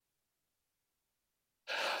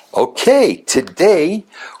Okay, today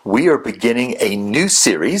we are beginning a new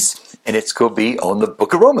series, and it's going to be on the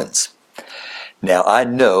book of Romans. Now, I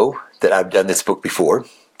know that I've done this book before.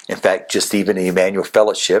 In fact, just even in Emmanuel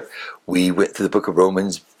Fellowship, we went through the book of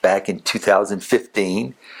Romans back in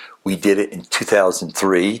 2015. We did it in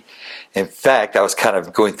 2003. In fact, I was kind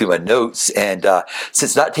of going through my notes, and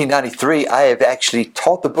since 1993, I have actually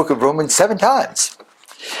taught the book of Romans 7 times.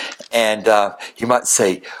 And you might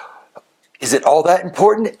say, is it all that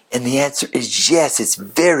important? And the answer is yes, it's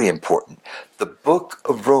very important. The book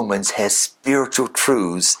of Romans has spiritual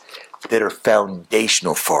truths that are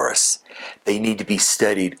foundational for us. They need to be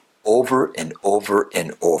studied over and over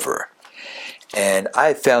and over. And I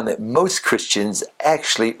have found that most Christians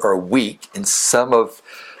actually are weak in some of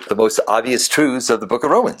the most obvious truths of the book of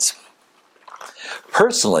Romans.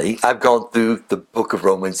 Personally, I've gone through the book of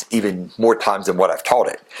Romans even more times than what I've taught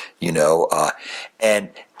it, and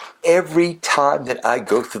every time that I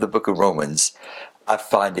go through the book of Romans, I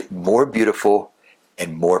find it more beautiful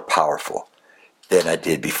and more powerful than I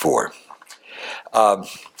did before.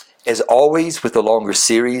 As always with the longer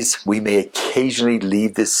series, we may occasionally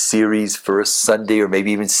leave this series for a Sunday or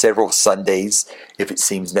maybe even several Sundays if it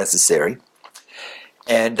seems necessary.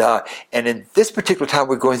 And in this particular time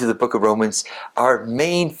we're going through the book of Romans, our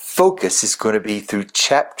main focus is going to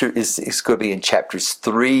be in chapters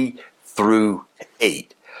 3 through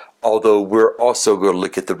 8. Although we're also going to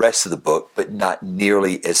look at the rest of the book, but not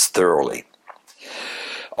nearly as thoroughly.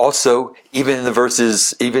 Also, even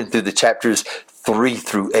through the chapters 3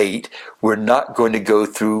 through 8, we're not going to go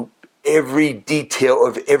through every detail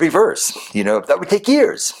of every verse. That would take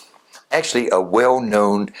years. Actually, a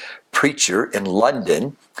well-known preacher in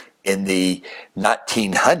London in the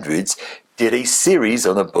 1900s did a series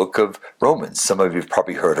on the book of Romans. Some of you have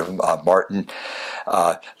probably heard of him, Martin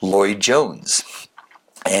Lloyd-Jones.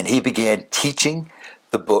 And he began teaching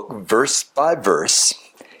the book verse by verse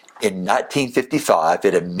in 1955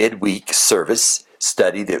 at a midweek service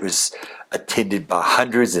study that was attended by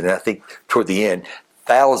hundreds, and I think toward the end,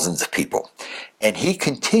 thousands of people. And he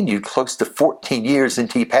continued close to 14 years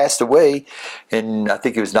until he passed away in, I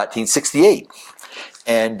think it was 1968.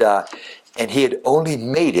 And he had only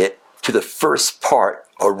made it to the first part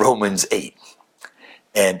of Romans 8.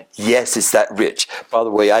 And yes, it's that rich. By the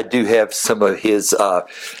way, I do have some of his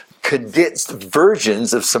condensed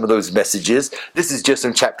versions of some of those messages. This is just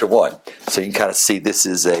in chapter 1. So you can kind of see this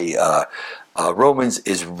is Romans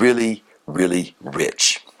is really, really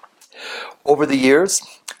rich. Over the years,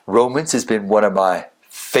 Romans has been one of my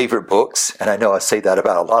favorite books. And I know I say that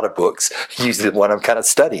about a lot of books, usually the one I'm kind of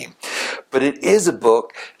studying. But it is a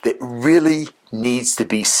book that really needs to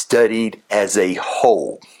be studied as a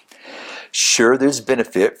whole. Sure, there's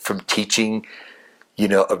benefit from teaching,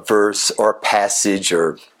 a verse or a passage.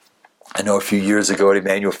 Or I know a few years ago at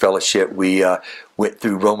Emmanuel Fellowship, we went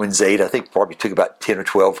through Romans 8. I think probably took about 10 or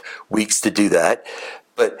 12 weeks to do that.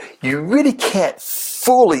 But you really can't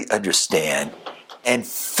fully understand and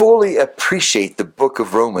fully appreciate the book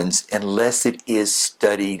of Romans unless it is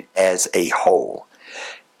studied as a whole.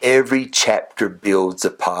 Every chapter builds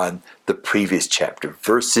upon the previous chapter.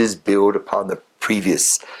 Verses build upon the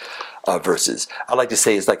previous verses. I like to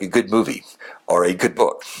say it's like a good movie or a good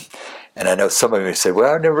book. And I know some of you say,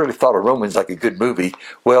 well, I never really thought of Romans like a good movie.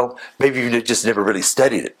 Well, maybe you just never really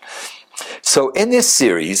studied it. So in this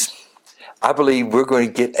series, I believe we're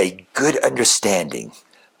going to get a good understanding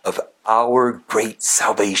of our great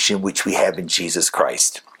salvation which we have in Jesus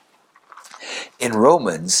Christ. In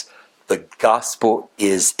Romans, the gospel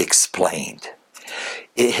is explained.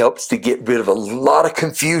 It helps to get rid of a lot of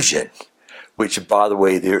confusion, which, by the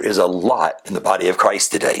way, there is a lot in the body of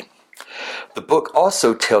Christ today. The book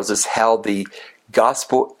also tells us how the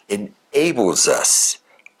gospel enables us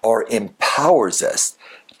or empowers us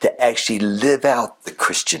to actually live out the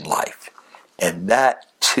Christian life. And that,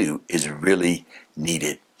 too, is really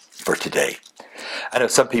needed for today. I know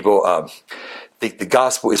some people think the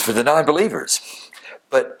gospel is for the non-believers.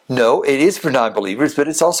 But no, it is for non-believers, but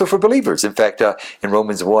it's also for believers. In fact, in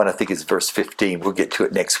Romans 1, I think it's verse 15, we'll get to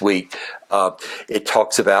it next week, it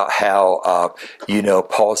talks about how,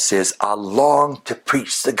 Paul says, I long to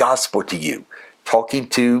preach the gospel to you, talking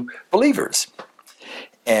to believers.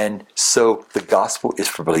 And so the gospel is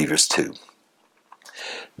for believers too.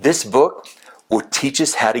 This book will teach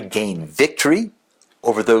us how to gain victory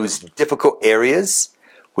over those difficult areas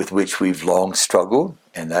with which we've long struggled,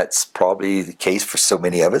 and that's probably the case for so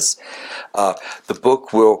many of us. The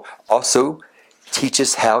book will also teach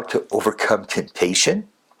us how to overcome temptation.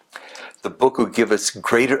 The book will give us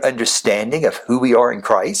greater understanding of who we are in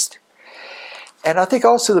Christ. And I think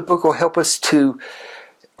also the book will help us to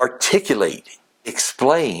articulate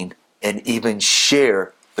explain, and even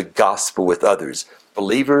share the gospel with others,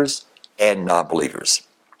 believers and non-believers.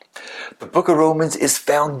 The book of Romans is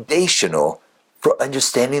foundational for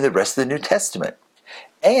understanding the rest of the New Testament,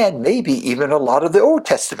 and maybe even a lot of the Old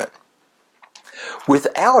Testament.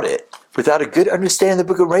 Without it, without a good understanding of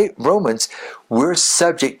the book of Romans, we're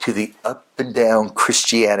subject to the up and down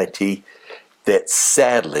Christianity that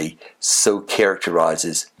sadly so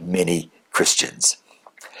characterizes many Christians.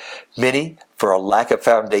 Many, for a lack of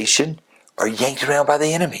foundation, are yanked around by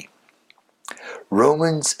the enemy.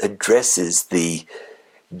 Romans addresses the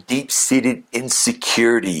deep-seated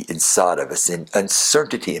insecurity inside of us and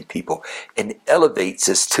uncertainty in people, and elevates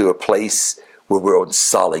us to a place where we're on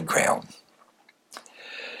solid ground.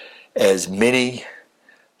 As many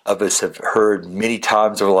of us have heard many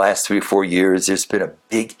times over the last 3 or 4 years, there's been a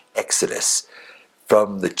big exodus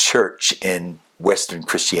from the church in Western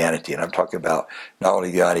Christianity. And I'm talking about not only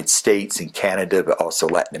the United States and Canada, but also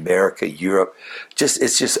Latin America, Europe.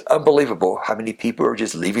 It's just unbelievable how many people are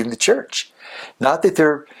just leaving the church. Not that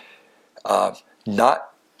they're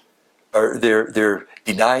they're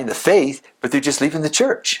denying the faith, but they're just leaving the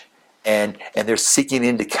church. And they're seeking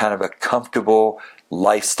into kind of a comfortable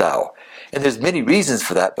lifestyle. And there's many reasons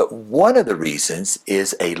for that, but one of the reasons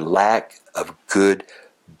is a lack of good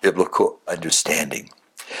biblical understanding.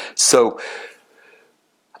 So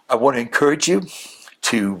I want to encourage you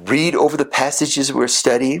to read over the passages we're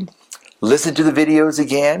studying, listen to the videos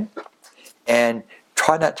again, and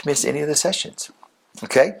try not to miss any of the sessions.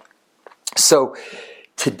 Okay? So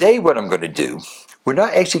today what I'm going to do, we're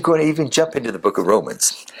not actually going to even jump into the book of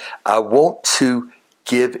Romans. I want to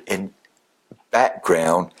give a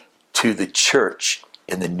background to the church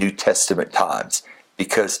in the New Testament times,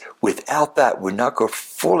 because without that, we're not going to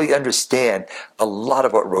fully understand a lot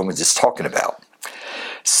of what Romans is talking about.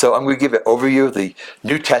 So I'm going to give an overview of the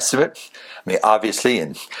New Testament. I mean, obviously,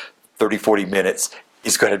 in 30, 40 minutes,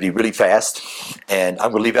 it's going to be really fast, and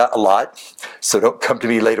I'm going to leave out a lot. So don't come to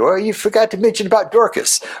me later, oh, you forgot to mention about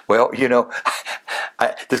Dorcas. Well, there's going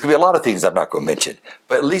to be a lot of things I'm not going to mention,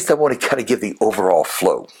 but at least I want to kind of give the overall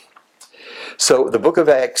flow. So the book of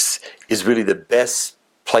Acts is really the best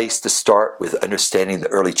place to start with understanding the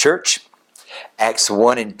early church. Acts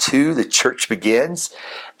 1 and 2, the church begins.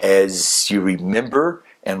 As you remember,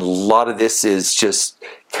 and a lot of this is just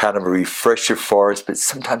kind of a refresher for us, but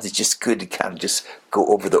sometimes it's just good to kind of just go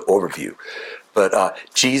over the overview. But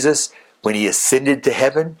Jesus, when he ascended to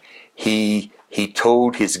heaven, he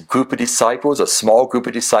told his group of disciples, a small group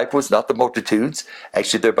of disciples, not the multitudes,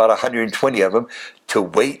 actually there are about 120 of them, to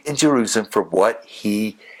wait in Jerusalem for what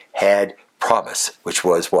he had promised, which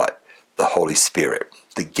was what? The Holy Spirit,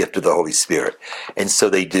 the gift of the Holy Spirit. And so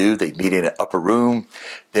they do. They meet in an upper room.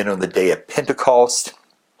 Then on the day of Pentecost,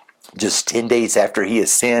 just 10 days after he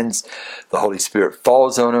ascends, the Holy Spirit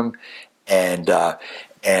falls on them, and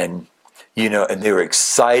they were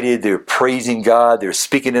excited. They were praising God. They were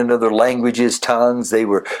speaking in other languages, tongues. They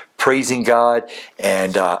were praising God,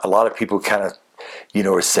 and a lot of people kind of,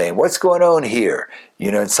 were saying, "What's going on here?"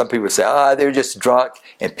 And some people say, they're just drunk.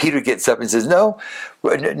 And Peter gets up and says, no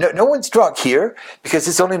one's drunk here, because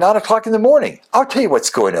it's only 9 o'clock in the morning. I'll tell you what's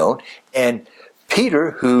going on. And Peter,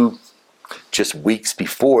 who just weeks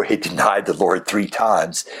before he denied the Lord 3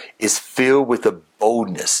 times, is filled with a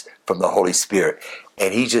boldness from the Holy Spirit.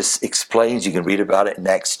 And he just explains, you can read about it in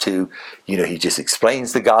Acts 2, he just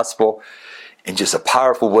explains the gospel in just a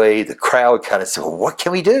powerful way. The crowd kind of says, well, what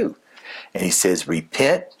can we do? And he says,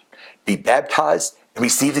 repent, be baptized, and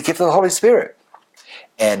receive the gift of the Holy Spirit.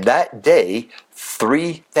 And that day,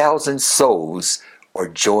 3,000 souls are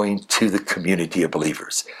joined to the community of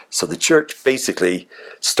believers. So the church basically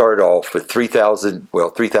started off with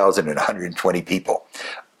 3,120 people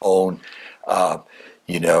on,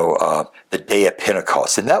 the day of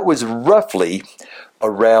Pentecost. And that was roughly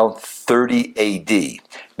around 30 AD.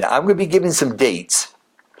 Now, I'm going to be giving some dates,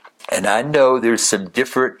 and I know there's some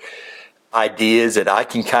different ideas, and I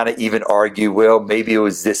can kind of even argue, well, maybe it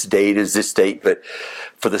was this date, is this date, but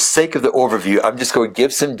for the sake of the overview, I'm just going to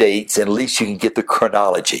give some dates, and at least you can get the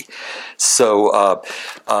chronology. So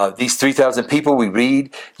these 3,000 people we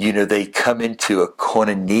read, they come into a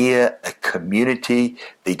koinonia, a community.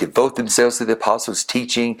 They devote themselves to the apostles'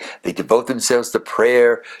 teaching. They devote themselves to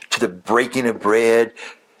prayer, to the breaking of bread,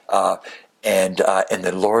 and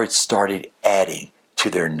the Lord started adding to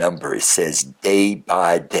their number. It says day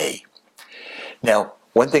by day. Now,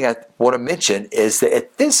 one thing I want to mention is that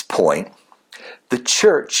at this point, the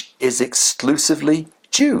church is exclusively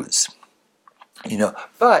Jews,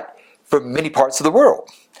 but from many parts of the world.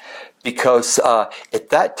 Because at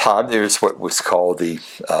that time, there's what was called the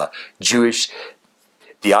Jewish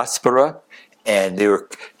diaspora, And there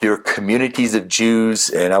were communities of Jews,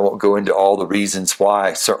 and I won't go into all the reasons why.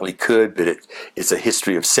 I certainly could, but it's a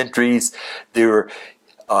history of centuries. There were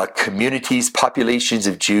communities, populations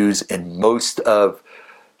of Jews in most of,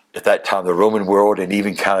 at that time, the Roman world, and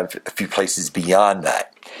even kind of a few places beyond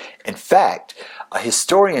that. In fact,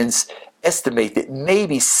 historians estimate that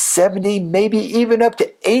maybe 70, maybe even up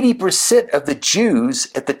to 80% of the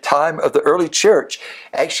Jews at the time of the early church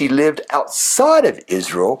actually lived outside of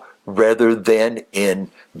Israel rather than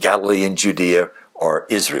in Galilee and Judea or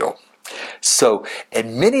Israel. So,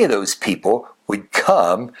 and many of those people would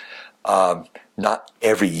come, not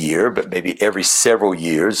every year, but maybe every several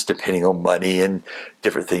years, depending on money and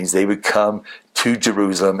different things. They would come to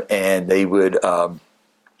Jerusalem, and they would, they'd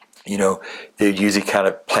usually kind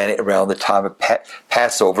of plan it around the time of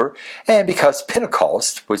Passover. And because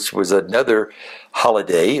Pentecost, which was another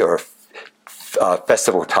holiday or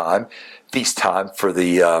festival time, feast time for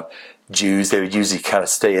the Jews, they would usually kind of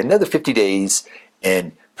stay another 50 days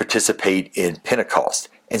and participate in Pentecost.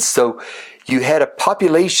 And so you had a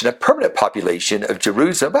population, a permanent population of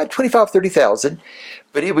Jerusalem, about 25, 30,000,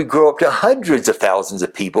 but it would grow up to hundreds of thousands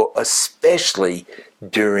of people, especially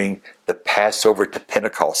during the Passover to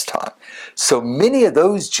Pentecost time. So many of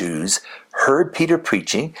those Jews heard Peter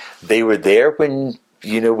preaching. They were there when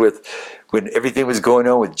everything was going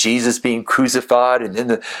on with Jesus being crucified, and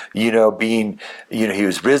then he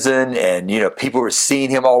was risen, and people were seeing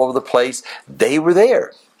him all over the place. They were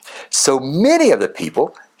there. So many of the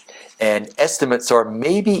people, and estimates are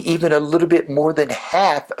maybe even a little bit more than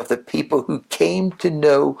half of the people who came to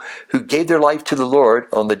know, who gave their life to the Lord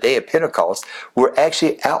on the day of Pentecost, were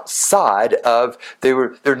actually outside of,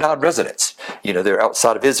 they're non-residents. They're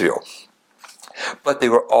outside of Israel. But they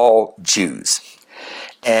were all Jews.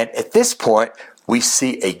 And at this point, we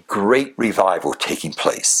see a great revival taking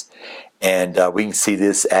place. And we can see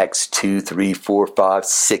this, Acts 2, 3, 4, 5,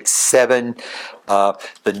 6, 7.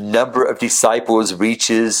 The number of disciples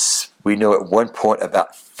reaches, we know at one point,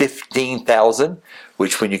 about 15,000,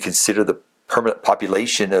 which when you consider the permanent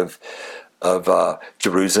population of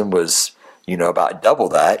Jerusalem was, about double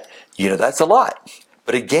that, that's a lot.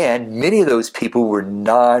 But again, many of those people were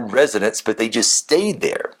non-residents, but they just stayed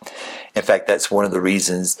there. In fact, that's one of the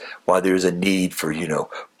reasons why there's a need for,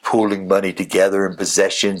 pooling money together and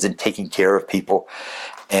possessions and taking care of people.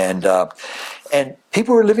 And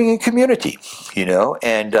people were living in community,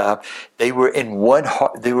 and they were in one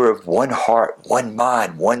heart. They were of one heart, one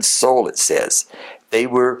mind, one soul, it says. They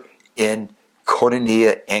were in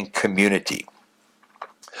koinonia and community.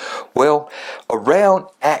 Well, around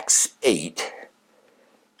Acts 8,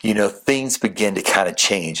 things begin to kind of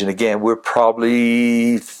change. And again, we're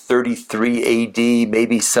probably 33 AD,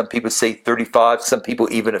 maybe some people say 35, some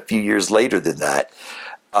people even a few years later than that.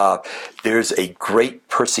 There's a great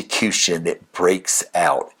persecution that breaks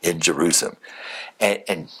out in Jerusalem.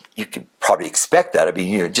 And you can probably expect that. I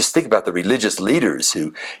mean, just think about the religious leaders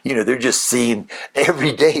who, they're just seeing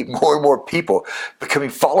every day more and more people becoming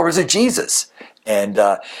followers of Jesus. And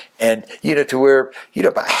to where,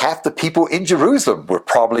 about half the people in Jerusalem were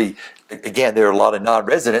probably, again, there are a lot of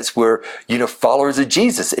non-residents were, followers of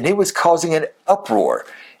Jesus. And it was causing an uproar.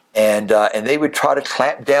 And they would try to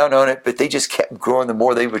clamp down on it, but they just kept growing. The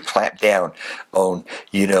more they would clamp down on,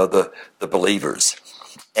 the believers.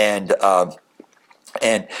 And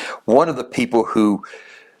one of the people who,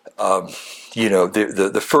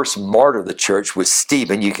 the first martyr of the church was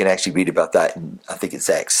Stephen. You can actually read about that in, I think it's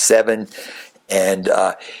Acts 7. And,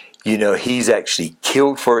 he's actually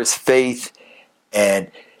killed for his faith. And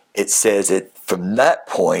it says that from that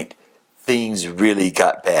point, things really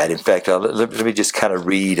got bad. In fact, let me just kind of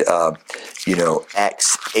read,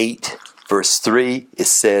 Acts 8, verse 3. It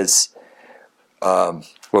says,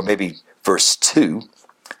 maybe verse 2,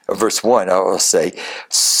 or verse 1, I'll say,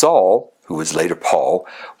 Saul, who was later Paul,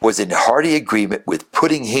 was in hearty agreement with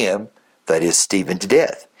putting him, that is Stephen, to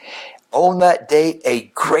death. On that day, a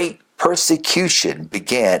great persecution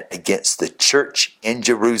began against the church in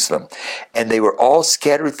Jerusalem, and they were all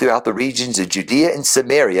scattered throughout the regions of Judea and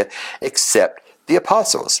Samaria, except the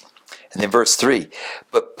apostles. And then verse 3,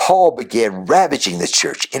 but Paul began ravaging the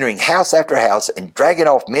church, entering house after house, and dragging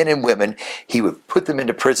off men and women. He would put them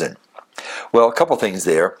into prison. Well, a couple things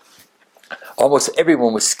there. Almost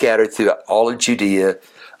everyone was scattered throughout all of Judea,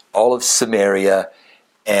 all of Samaria,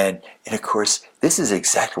 and of course, this is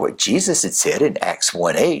exactly what Jesus had said in Acts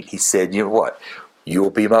 1:8. He said, you know what? You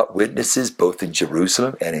will be my witnesses both in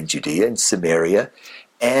Jerusalem and in Judea and Samaria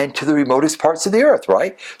and to the remotest parts of the earth,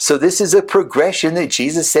 right? So this is a progression that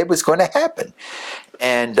Jesus said was going to happen.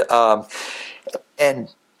 And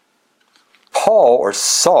Paul, or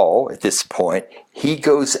Saul at this point, he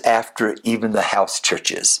goes after even the house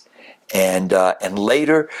churches. And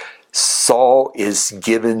later, Saul is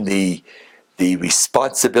given the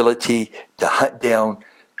responsibility to hunt down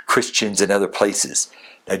Christians in other places.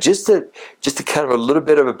 Now, just to kind of a little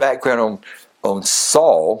bit of a background on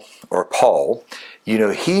Saul, or Paul,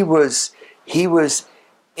 he was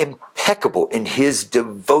impeccable in his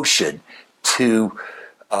devotion to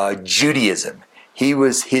Judaism.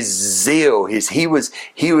 His zeal. He was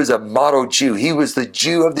a model Jew. He was the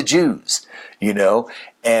Jew of the Jews,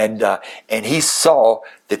 and he saw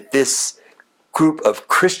that this group of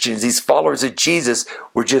Christians, these followers of Jesus,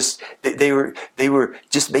 were just they were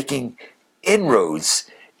just making inroads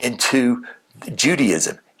into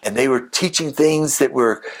Judaism, and they were teaching things that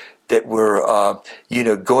were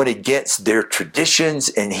going against their traditions,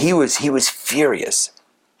 and he was furious.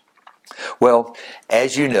 Well,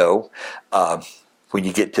 as you know, when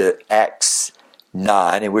you get to Acts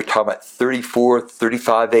 9, and we're talking about 34,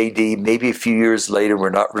 35 AD, maybe a few years later, we're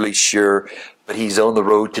not really sure, but he's on the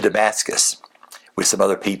road to Damascus with some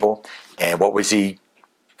other people. And what was he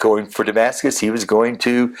going for Damascus? He was going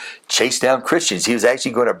to chase down Christians. He was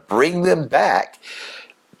actually going to bring them back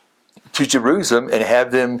to Jerusalem and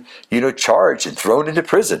have them, charged and thrown into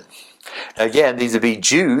prison. Now, again, these would be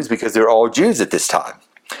Jews because they're all Jews at this time.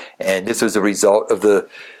 And this was a result of the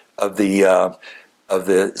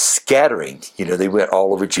scattering. They went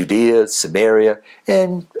all over Judea, Samaria,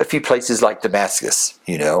 and a few places like Damascus.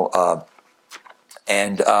 And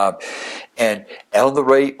on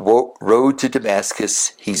the road to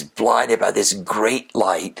Damascus, he's blinded by this great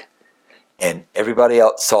light, and everybody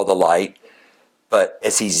else saw the light. But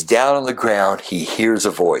as he's down on the ground, he hears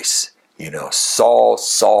a voice. Saul,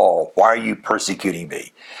 Saul, why are you persecuting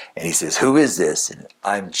me? And he says, who is this? And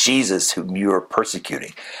I'm Jesus whom you are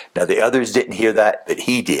persecuting. Now the others didn't hear that, but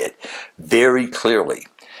he did very clearly.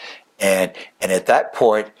 And at that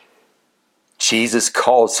point, Jesus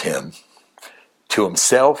calls him to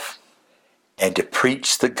himself and to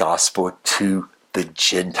preach the gospel to the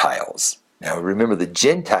Gentiles. Now remember, the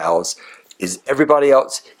Gentiles is everybody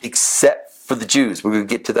else except for the Jews. We're going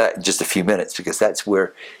to get to that in just a few minutes because that's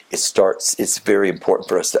where it starts. It's very important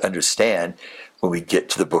for us to understand when we get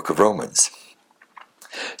to the book of Romans.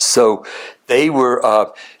 So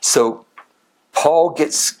so Paul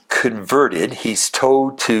gets converted. He's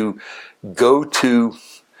told to go to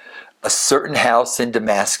a certain house in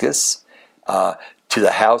Damascus, to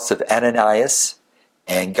the house of Ananias.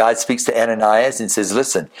 And God speaks to Ananias and says,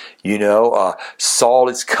 listen, Saul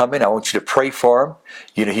is coming. I want you to pray for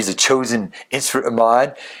him. He's a chosen instrument of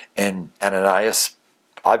mine. And Ananias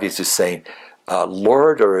obviously is saying,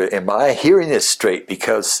 Lord, or am I hearing this straight?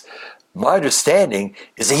 Because my understanding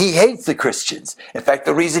is that he hates the Christians. In fact,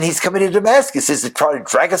 the reason he's coming to Damascus is to try to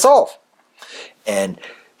drag us off. And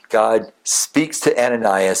God speaks to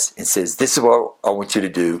Ananias and says, this is what I want you to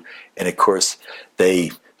do. And of course,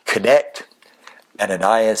 they connect.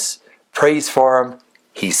 Ananias prays for him.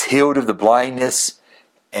 He's healed of the blindness,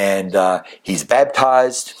 and he's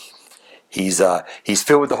baptized. He's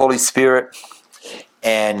filled with the Holy Spirit,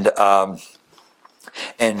 and let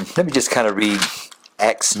me just kind of read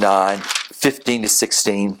Acts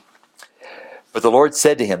 9:15-16. But the Lord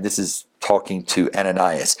said to him, this is talking to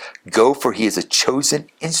Ananias, go, for he is a chosen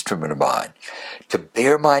instrument of mine to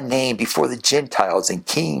bear my name before the Gentiles and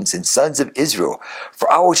kings and sons of Israel, for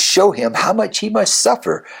I will show him how much he must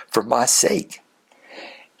suffer for my sake.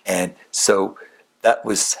 And so that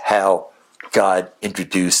was how God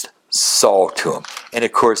introduced Saul to him. And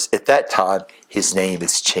of course, at that time, his name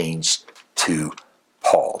is changed to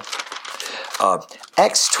Paul.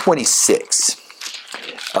 Acts 26.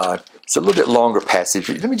 It's a little bit longer passage.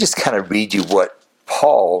 Let me just kind of read you what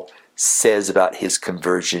Paul says about his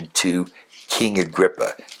conversion to King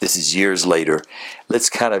Agrippa. This is years later. Let's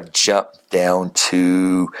kind of jump down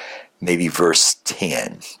to maybe verse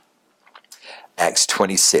 10. Acts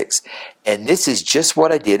 26. And this is just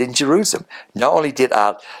what I did in Jerusalem. Not only did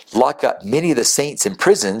I lock up many of the saints in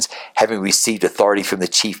prisons, having received authority from the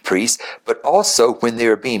chief priests, but also when they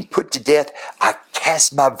were being put to death, I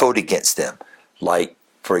cast my vote against them, like,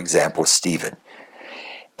 for example, Stephen.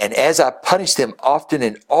 And as I punished them often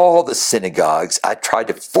in all the synagogues, I tried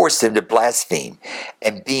to force them to blaspheme.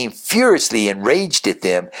 And being furiously enraged at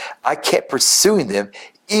them, I kept pursuing them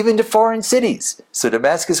even to foreign cities. So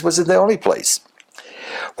Damascus wasn't the only place.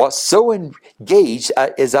 While so engaged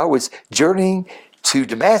as I was journeying to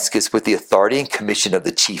Damascus with the authority and commission of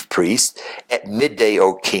the chief priest, at midday,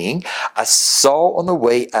 O king, I saw on the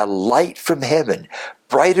way a light from heaven,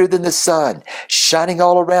 brighter than the sun, shining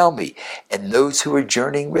all around me, and those who were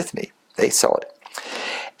journeying with me. They saw it.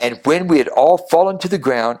 And when we had all fallen to the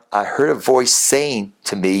ground, I heard a voice saying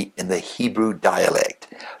to me in the Hebrew dialect,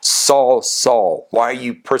 Saul, Saul, why are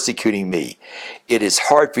you persecuting me? It is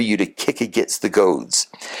hard for you to kick against the goads.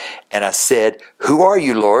 And I said, Who are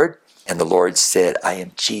you, Lord? And the Lord said, I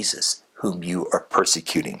am Jesus, whom you are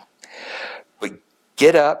persecuting. But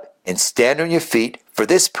get up and stand on your feet. For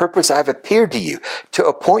this purpose I have appeared to you, to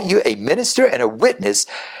appoint you a minister and a witness,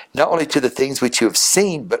 not only to the things which you have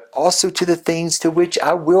seen, but also to the things to which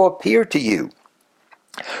I will appear to you,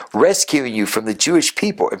 rescuing you from the Jewish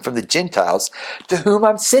people and from the Gentiles to whom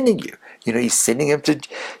I'm sending you. You know, he's sending them to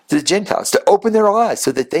the Gentiles to open their eyes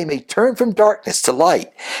so that they may turn from darkness to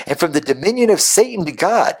light and from the dominion of Satan to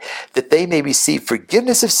God, that they may receive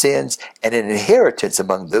forgiveness of sins and an inheritance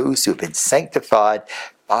among those who have been sanctified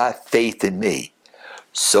by faith in me.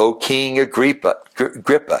 So King Agrippa,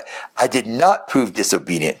 I did not prove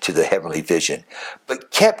disobedient to the heavenly vision,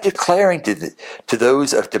 but kept declaring to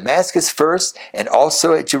those of Damascus first, and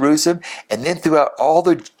also at Jerusalem, and then throughout all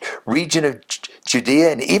the region of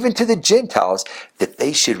Judea, and even to the Gentiles, that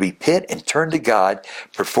they should repent and turn to God,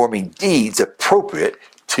 performing deeds appropriate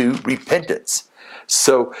to repentance.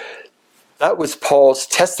 So that was Paul's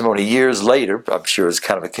testimony years later. I'm sure it's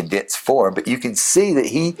kind of a condensed form, but you can see that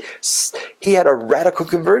he had a radical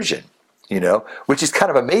conversion, you know, which is kind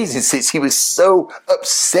of amazing since he was so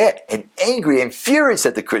upset and angry and furious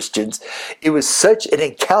at the Christians. It was such an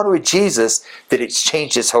encounter with Jesus that it's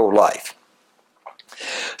changed his whole life.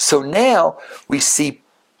 So now we see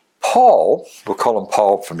Paul, we'll call him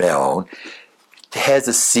Paul from now on, has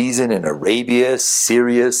a season in Arabia,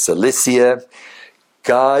 Syria, Cilicia.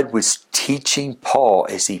 God was teaching Paul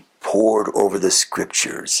as he pored over the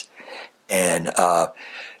scriptures. And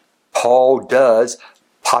Paul does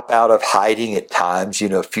pop out of hiding at times. You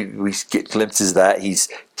know, we get glimpses of that. He's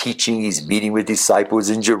teaching, he's meeting with disciples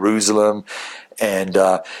in Jerusalem. And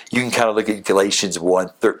you can kind of look at Galatians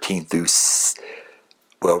 1:13 through,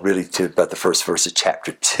 well, really to about the first verse of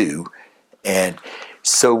chapter 2. And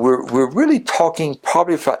so we're really talking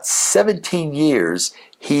probably about 17 years.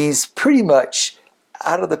 He's pretty much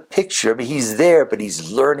out of the picture. I mean, he's there, but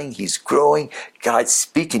he's learning, he's growing. God's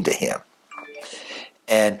speaking to him.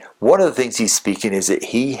 And one of the things he's speaking is that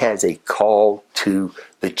he has a call to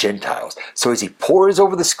the Gentiles. So as he pores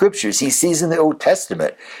over the scriptures, he sees in the Old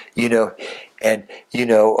Testament, you know, and, you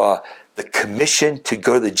know, the commission to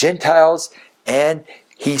go to the Gentiles, and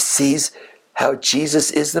he sees how Jesus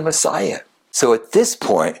is the Messiah. So at this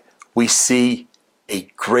point, we see a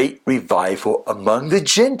great revival among the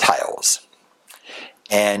Gentiles.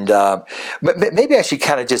 And maybe I should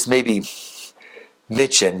kind of just maybe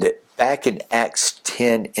mention that back in Acts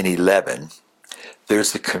 10 and 11,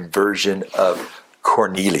 there's the conversion of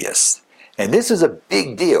Cornelius. And this is a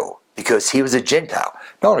big deal because he was a Gentile.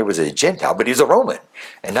 Not only was he a Gentile, but he was a Roman.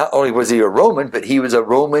 And not only was he a Roman, but he was a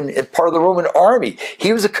Roman and part of the Roman army.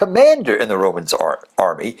 He was a commander in the Roman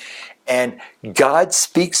army. And God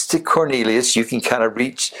speaks to Cornelius. You can kind of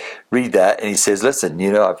read that. And he says, listen,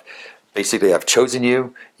 you know, I've chosen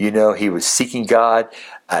you. You know, he was seeking God.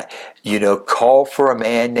 You know, call for a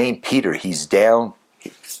man named Peter. He's down.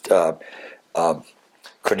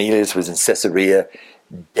 Cornelius was in Caesarea.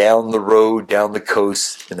 Down the road, down the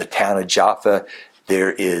coast, in the town of Jaffa,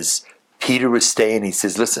 Peter was staying. He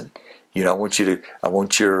says, listen, you know, I want you to go.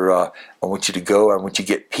 I want you to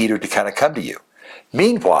get Peter to kind of come to you.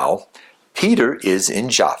 Meanwhile, Peter is in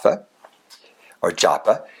Jaffa,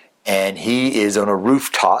 and he is on a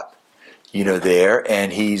rooftop, you know, there,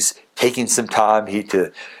 and he's taking some time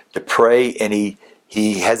to pray, and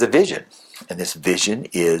he has a vision. And this vision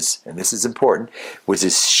is, and this is important, was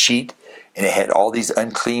this sheet, and it had all these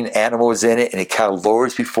unclean animals in it, and it kind of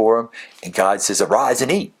lowers before him, and God says, arise and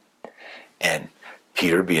eat. And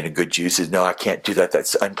Peter, being a good Jew, says, no, I can't do that.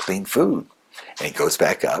 That's unclean food. And he goes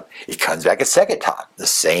back up. He comes back a second time. The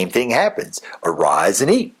same thing happens. Arise and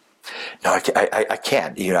eat. No, I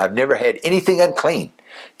can't. You know, I've never had anything unclean.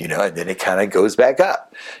 You know, and then it kind of goes back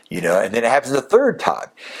up. You know, and then it happens a third time.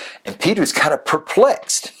 And Peter's kind of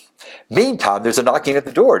perplexed. Meantime, there's a knocking at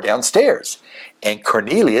the door downstairs. And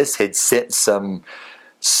Cornelius had sent some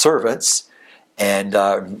servants and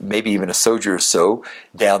maybe even a soldier or so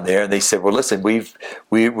down there. And they said, well, listen, we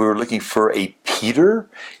were looking for a Peter.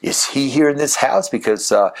 Is he here in this house?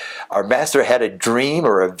 Because our master had a dream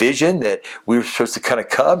or a vision that we were supposed to kind of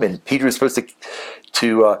come, and Peter was supposed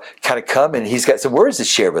to kind of come, and he's got some words to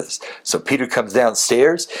share with us. So Peter comes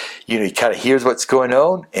downstairs, you know, he kind of hears what's going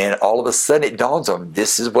on, and all of a sudden it dawns on him,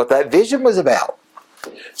 this is what that vision was about.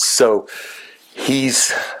 So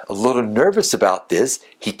he's a little nervous about this.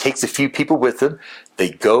 He takes a few people with him. They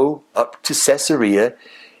go up to Caesarea,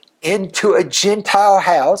 into a Gentile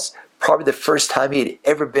house, probably the first time he had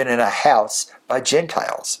ever been in a house by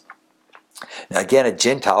Gentiles. Now again, a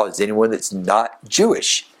Gentile is anyone that's not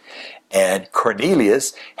Jewish. And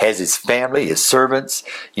Cornelius has his family, his servants,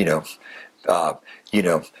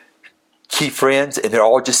 key friends, and they're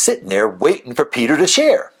all just sitting there waiting for Peter to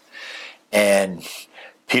share. And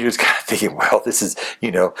Peter's kind of thinking, well, this is,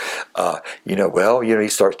 he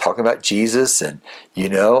starts talking about Jesus, and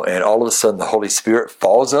all of a sudden the Holy Spirit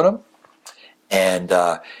falls on him,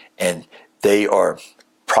 and they are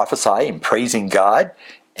prophesying and praising God,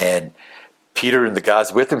 and Peter and the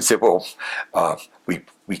guys with him said, well,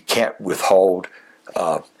 we can't withhold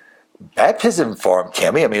baptism for him,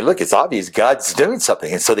 can we? I mean, look, it's obvious God's doing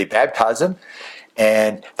something. And so they baptize him,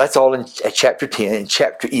 and that's all in chapter 10. In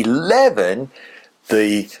chapter 11,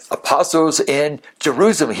 the apostles in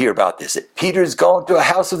Jerusalem hear about this, that Peter's gone to a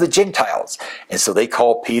house of the Gentiles. And so they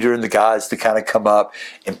call Peter and the guys to kind of come up,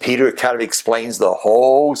 and Peter kind of explains the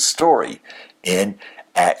whole story in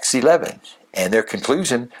Acts 11. And their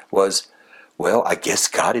conclusion was, well, I guess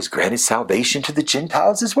God has granted salvation to the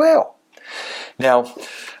Gentiles as well. Now,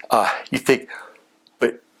 you think,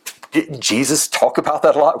 but didn't Jesus talk about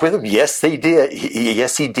that a lot with them? Yes, they did.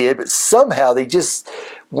 Yes, he did. But somehow they just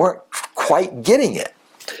weren't quite getting it.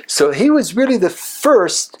 So he was really the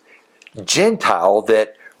first Gentile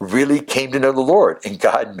that really came to know the Lord, and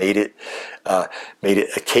God made it a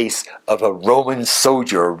case of a Roman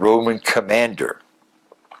soldier, a Roman commander.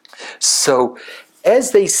 So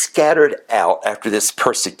as they scattered out after this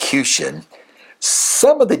persecution,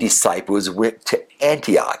 some of the disciples went to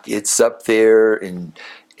Antioch. It's up there in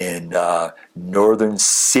northern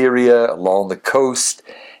Syria along the coast,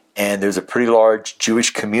 and there's a pretty large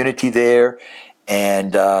Jewish community there,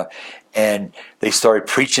 and they started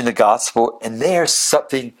preaching the gospel, and there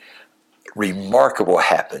something remarkable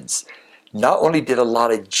happens. Not only did a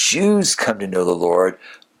lot of Jews come to know the Lord,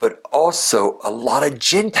 but also a lot of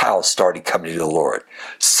Gentiles started coming to the Lord.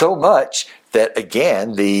 So much that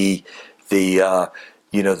again the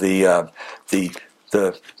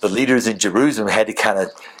leaders in Jerusalem had to kind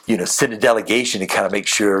of send a delegation to kind of make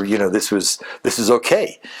sure this is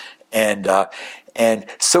okay, and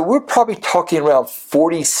so we're probably talking around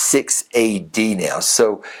 46 A.D. now.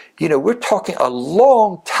 So we're talking a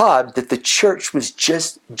long time that the church was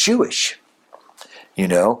just Jewish,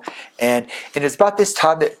 and it's about this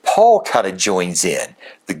time that Paul kind of joins in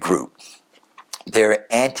the group there at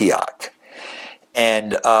Antioch,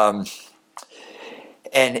 and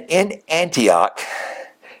in Antioch,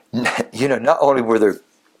 not only were there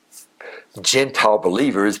Gentile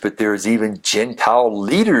believers, but there's even Gentile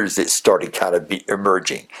leaders that started kind of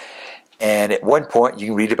emerging. And at one point, you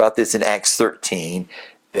can read about this in Acts 13,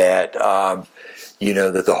 that that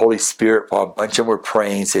the Holy Spirit, while a bunch of them were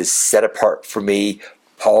praying, says, "Set apart for me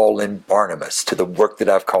Paul and Barnabas to the work that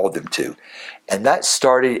I've called them to." And that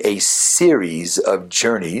started a series of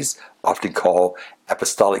journeys, often called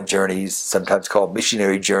apostolic journeys, sometimes called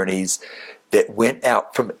missionary journeys, that went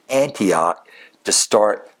out from Antioch to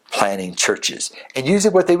start planting churches. And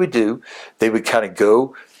usually what they would do, they would kind of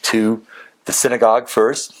go to the synagogue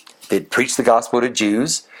first. They'd preach the gospel to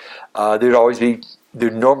Jews.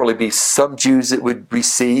 There'd normally be some Jews that would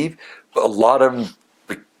receive, but a lot of them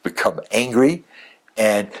become angry.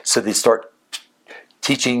 And so they start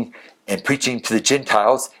teaching and preaching to the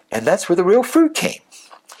Gentiles, and that's where the real fruit came.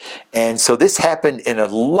 And so this happened in a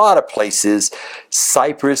lot of places: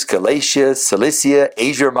 Cyprus, Galatia, Cilicia,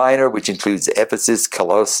 Asia Minor, which includes Ephesus,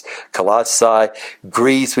 Colossae,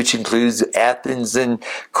 Greece, which includes Athens and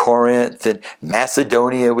Corinth, and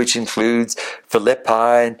Macedonia, which includes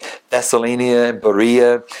Philippi and Thessalonica and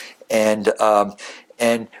Berea. And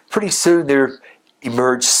pretty soon there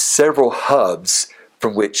emerged several hubs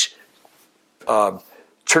from which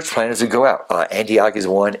church planters would go out. Antioch is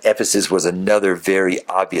one. Ephesus was another very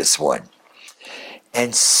obvious one.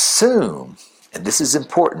 And soon, and this is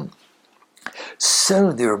important,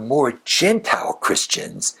 soon there were more Gentile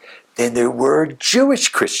Christians than there were Jewish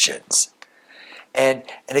Christians. And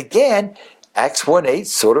again, Acts 1:8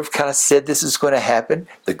 sort of kind of said this is going to happen.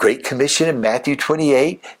 The Great Commission in Matthew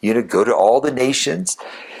 28, go to all the nations.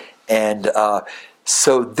 And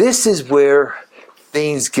so this is where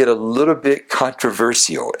things get a little bit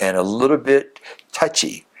controversial and a little bit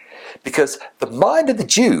touchy, because the mind of the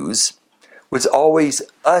Jews was always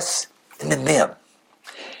us and then them.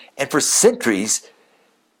 And for centuries,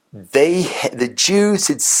 the Jews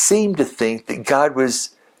had seemed to think that God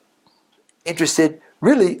was interested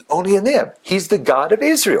really only in them. He's the God of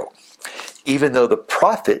Israel. Even though the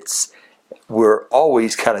prophets were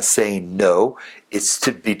always kind of saying, no, it's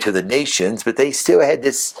to be to the nations, but they still had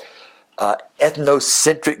this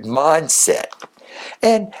ethnocentric mindset.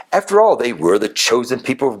 And after all, they were the chosen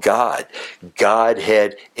people of God. God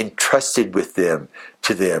had entrusted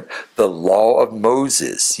to them the law of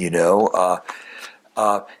Moses,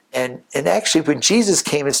 and actually, when Jesus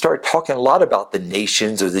came and started talking a lot about the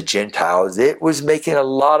nations or the Gentiles, it was making made a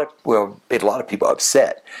lot of people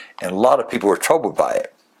upset, and a lot of people were troubled by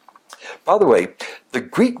it. By the way, the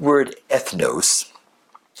Greek word ethnos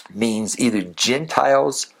means either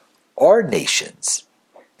Gentiles or nations.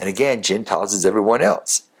 And again, Gentiles is everyone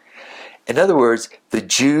else. In other words, the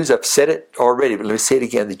Jews, I've said it already, but let me say it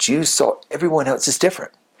again, the Jews saw everyone else as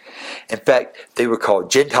different. In fact, they were called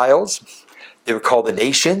Gentiles. They were called the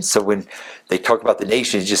nations. So when they talk about the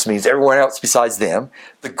nations, it just means everyone else besides them.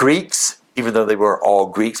 The Greeks, even though they were all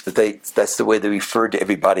Greeks, but that's the way they referred to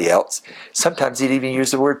everybody else. Sometimes they'd even use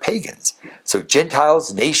the word pagans. So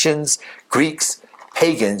Gentiles, nations, Greeks,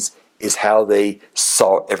 pagans is how they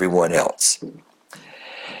saw everyone else.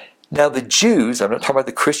 Now the Jews, I'm not talking about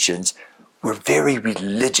the Christians, were very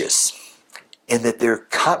religious in that their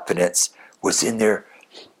confidence was in their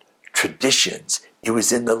traditions. It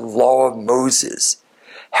was in the law of Moses.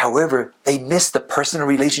 However, they missed the personal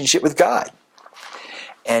relationship with God.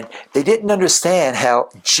 And they didn't understand how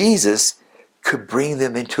Jesus could bring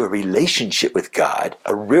them into a relationship with God,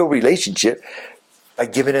 a real relationship, by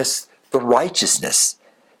giving us the righteousness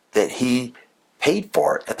that he paid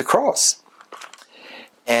for at the cross.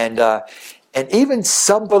 And even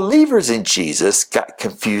some believers in Jesus got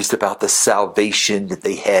confused about the salvation that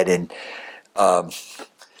they had in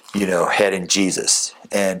Jesus.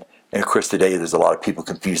 And of course today there's a lot of people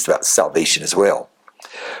confused about salvation as well.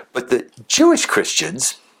 But the Jewish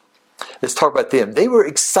Christians, let's talk about them. They were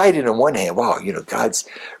excited on one hand. Wow, God's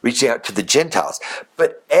reaching out to the Gentiles.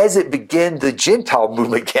 But as it began, the Gentile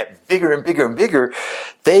movement got bigger and bigger and bigger.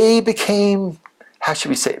 They became, how should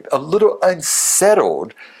we say, a little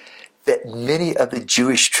unsettled that many of the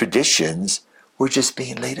Jewish traditions were just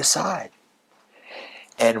being laid aside.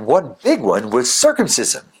 And one big one was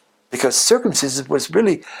circumcision, because circumcision was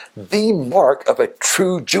really the mark of a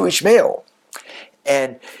true Jewish male.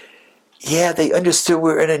 And yeah, they understood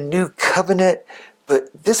we're in a new covenant,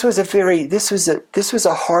 but this was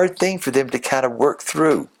a hard thing for them to kind of work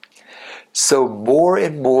through. So more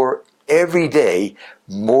and more every day,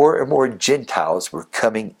 more and more Gentiles were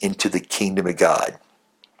coming into the kingdom of God.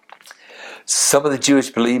 Some of the Jewish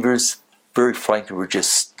believers, very frankly, were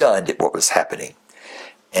just stunned at what was happening.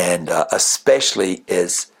 And especially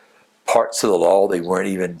as parts of the law they weren't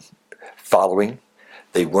even following.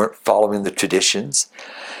 They weren't following the traditions.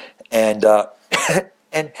 And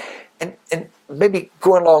maybe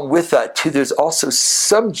going along with that too, there's also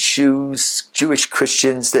some Jewish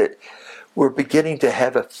Christians that were beginning to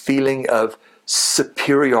have a feeling of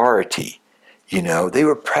superiority. They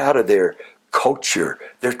were proud of their culture,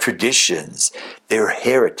 their traditions, their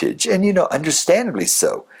heritage, and understandably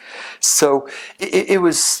so. So it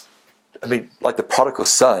was, like the prodigal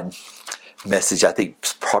son message, I think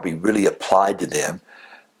probably really applied to them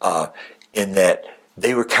in that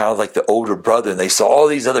they were kind of like the older brother, and they saw all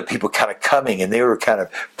these other people kind of coming, and they were kind of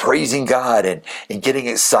praising God and getting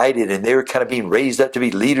excited, and they were kind of being raised up to be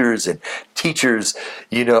leaders and teachers,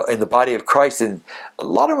 in the body of Christ, and a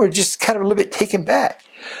lot of them were just kind of a little bit taken back.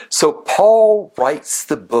 So Paul writes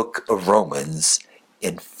the book of Romans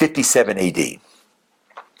in 57 AD.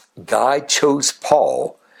 God chose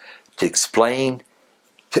Paul to explain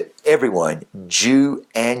to everyone, Jew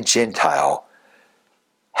and Gentile,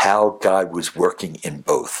 how God was working in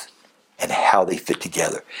both and how they fit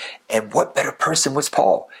together. And what better person was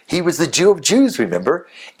Paul? He was the Jew of Jews, remember?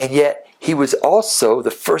 And yet he was also the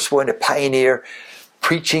first one to pioneer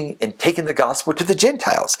preaching and taking the gospel to the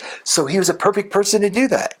Gentiles. So he was a perfect person to do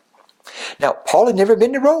that. Now, Paul had never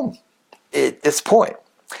been to Rome at this point.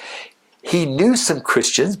 He knew some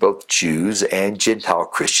Christians, both Jews and Gentile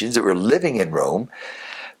Christians, that were living in Rome.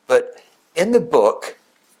 But in the book,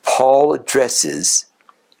 Paul addresses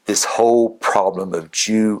this whole problem of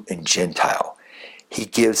Jew and Gentile. He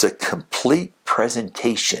gives a complete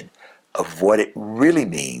presentation of what it really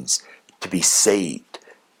means to be saved,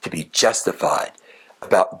 to be justified,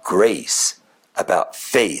 about grace, about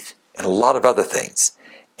faith, and a lot of other things.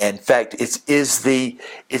 In fact, it's the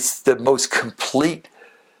most complete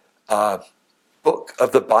book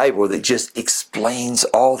of the Bible that just explains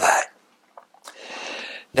all that.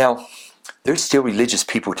 Now, there's still religious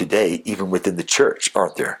people today, even within the church,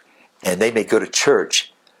 aren't there? And they may go to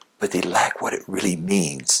church, but they lack what it really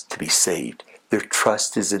means to be saved. Their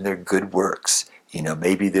trust is in their good works,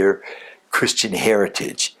 maybe their Christian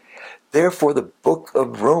heritage. Therefore, the book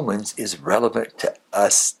of Romans is relevant to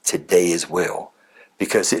us today as well,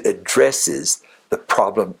 because it addresses the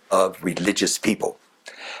problem of religious people.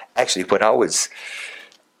 Actually, when I was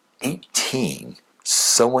 18,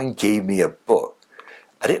 someone gave me a book.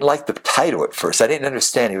 I didn't like the title at first. I didn't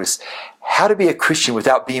understand. It was How to Be a Christian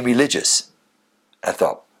Without Being Religious. I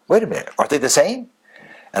thought, wait a minute, aren't they the same?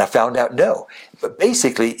 And I found out no. But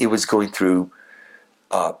basically, it was going through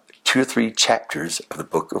 2 or 3 chapters of the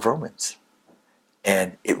book of Romans.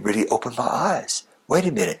 And it really opened my eyes. Wait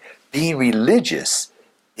a minute, being religious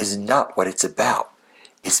is not what it's about.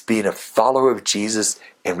 It's being a follower of Jesus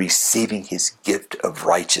and receiving his gift of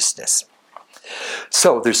righteousness.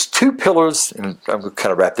 So there's 2 pillars, and I'm going to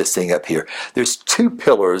kind of wrap this thing up here. There's 2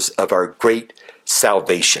 pillars of our great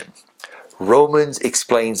salvation. Romans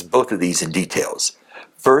explains both of these in details.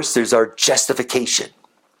 First, there's our justification.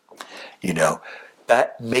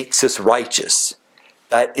 That makes us righteous.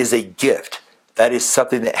 That is a gift. That is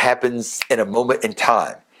something that happens in a moment in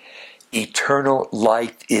time. Eternal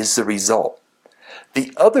life is the result.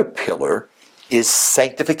 The other pillar is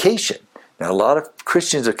sanctification. Now, a lot of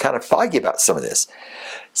Christians are kind of foggy about some of this.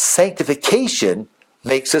 Sanctification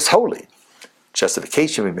makes us holy.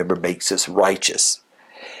 Justification, remember, makes us righteous.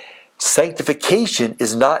 Sanctification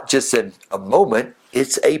is not just a moment,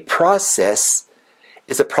 it's a process.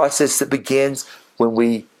 It's a process that begins when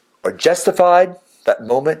we are justified, that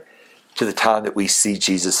moment, to the time that we see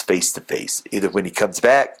Jesus face to face, either when he comes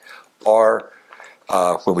back or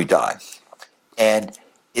when we die. And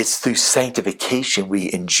it's through sanctification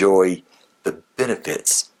we enjoy the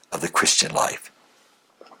benefits of the Christian life.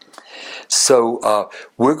 So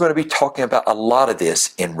we're going to be talking about a lot of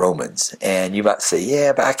this in Romans. And you might say,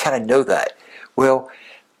 yeah, but I kind of know that. Well,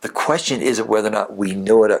 the question isn't whether or not we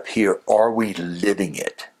know it up here. Are we living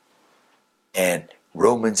it? And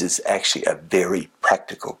Romans is actually a very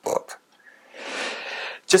practical book.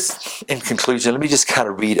 Just in conclusion, let me just kind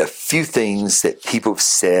of read a few things that people have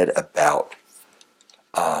said about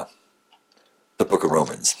the book of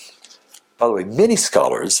Romans. By the way, many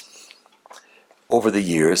scholars over the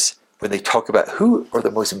years, when they talk about who are the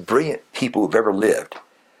most brilliant people who've ever lived,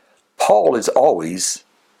 Paul is always,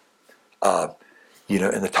 in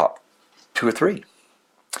the top 2 or 3.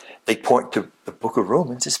 They point to the book of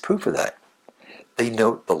Romans as proof of that. They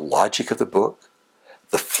note the logic of the book,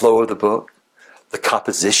 the flow of the book, the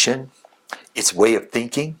composition, its way of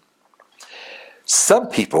thinking. Some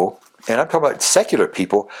people, and I'm talking about secular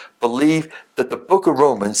people, believe that the book of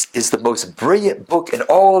Romans is the most brilliant book in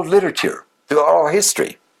all of literature, throughout all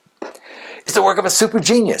history. It's the work of a super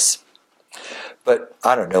genius. But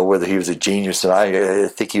I don't know whether he was a genius, and I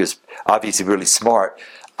think he was obviously really smart.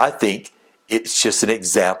 I think it's just an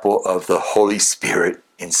example of the Holy Spirit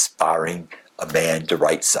inspiring a man to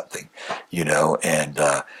write something, and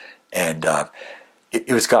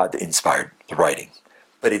it was God that inspired the writing.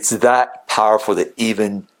 But it's that powerful that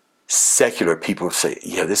even secular people say,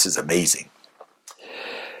 yeah, this is amazing.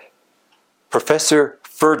 Professor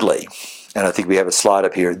Ferdley, and I think we have a slide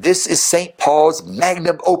up here, this is St. Paul's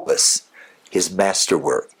magnum opus, his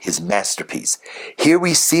masterwork, his masterpiece. Here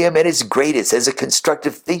we see him at his greatest as a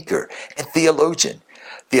constructive thinker and theologian.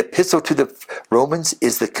 The epistle to the Romans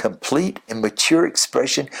is the complete and mature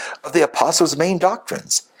expression of the apostles' main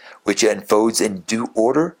doctrines, which it unfolds in due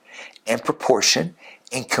order and proportion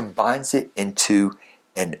and combines it into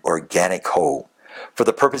an organic whole. For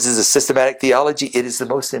the purposes of systematic theology, it is the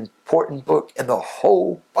most important book in the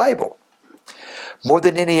whole Bible. More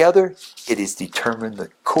than any other, it has determined the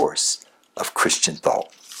course of Christian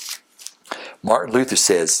thought. Martin Luther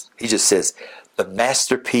says, the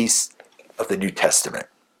masterpiece of the New Testament.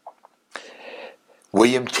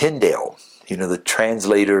 William Tyndale, the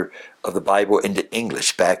translator of the Bible into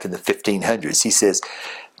English back in the 1500s, he says,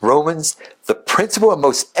 Romans, the principal and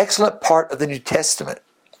most excellent part of the New Testament,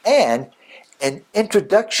 and an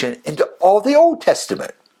introduction into all the Old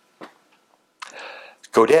Testament.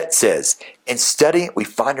 Godet says, in studying it, we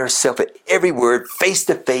find ourselves at every word face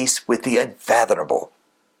to face with the unfathomable.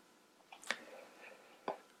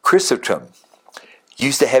 Chrysostom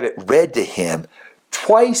used to have it read to him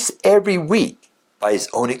twice every week by his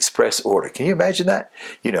own express order. Can you imagine that?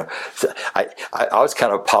 So I was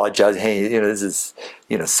kind of apologizing. Hey, this is,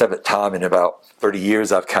 7th time in about 30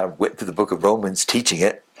 years I've kind of went through the book of Romans teaching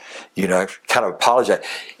it. I kind of apologize.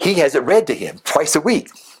 He has it read to him twice a week.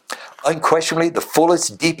 Unquestionably, the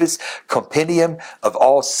fullest, deepest compendium of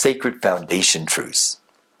all sacred foundation truths.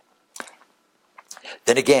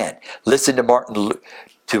 Then again, listen to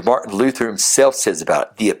Martin Luther himself says about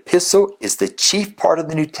it. The epistle is the chief part of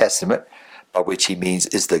the New Testament, by which he means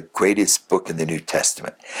is the greatest book in the New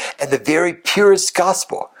Testament, and the very purest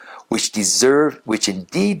gospel, which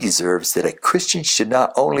indeed deserves that a Christian should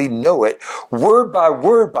not only know it word by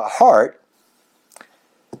heart,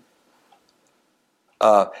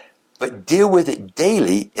 but deal with it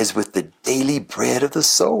daily as with the daily bread of the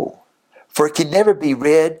soul. For it can never be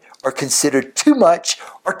read or considered too much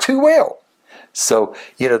or too well. So,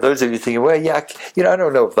 those of you thinking, well, yeah, I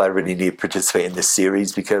don't know if I really need to participate in this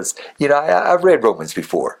series because, I've read Romans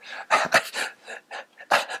before.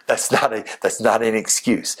 That's not an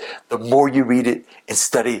excuse. The more you read it and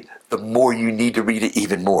study, the more you need to read it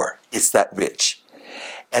even more. It's that rich.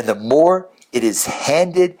 And the more it is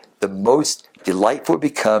handed, the most delightful it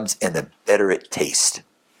becomes and the better it tastes.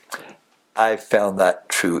 I've found that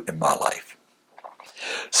true in my life.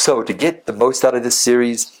 So to get the most out of this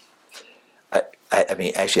series,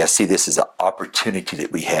 I see this as an opportunity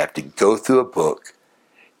that we have to go through a book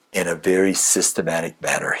in a very systematic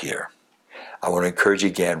manner here. I want to encourage you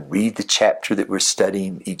again, read the chapter that we're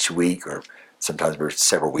studying each week, or sometimes we're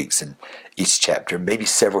several weeks in each chapter, maybe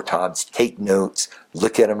several times. Take notes,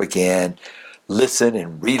 look at them again, listen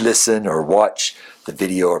and re-listen, or watch the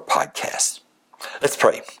video or podcast. Let's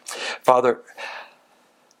pray. Father,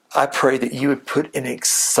 I pray that you would put an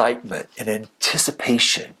excitement and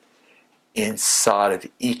anticipation inside of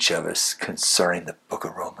each of us concerning the book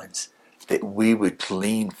of Romans, that we would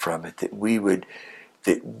glean from it, that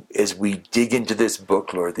as we dig into this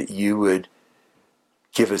book, Lord, that you would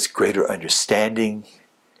give us greater understanding,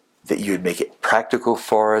 that you would make it practical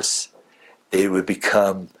for us, that it would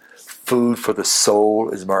become food for the soul,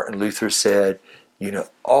 as Martin Luther said.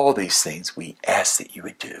 All these things we ask that you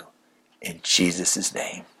would do. In Jesus'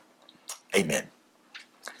 name, amen.